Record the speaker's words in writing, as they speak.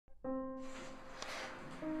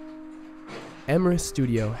Amarist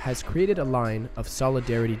Studio has created a line of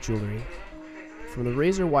solidarity jewelry from the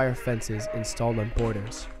razor wire fences installed on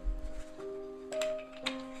borders,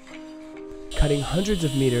 cutting hundreds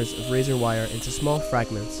of meters of razor wire into small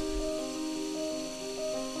fragments.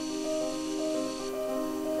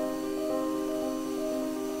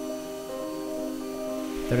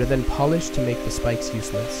 That are then polished to make the spikes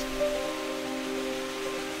useless.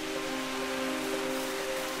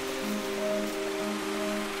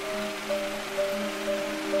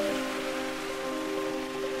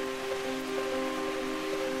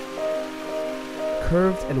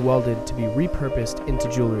 Curved and welded to be repurposed into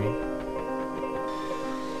jewelry.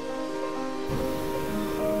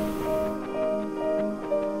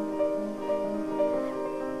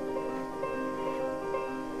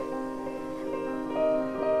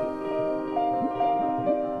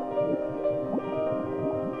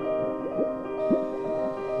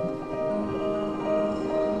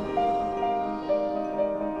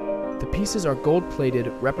 The pieces are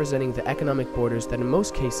gold-plated, representing the economic borders that in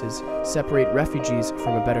most cases separate refugees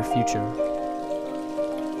from a better future.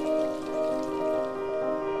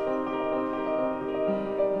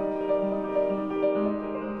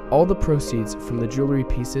 All the proceeds from the jewelry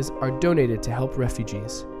pieces are donated to help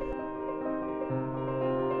refugees.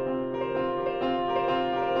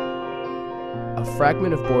 A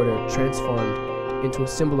fragment of border transformed into a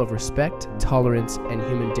symbol of respect, tolerance, and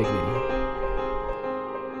human dignity.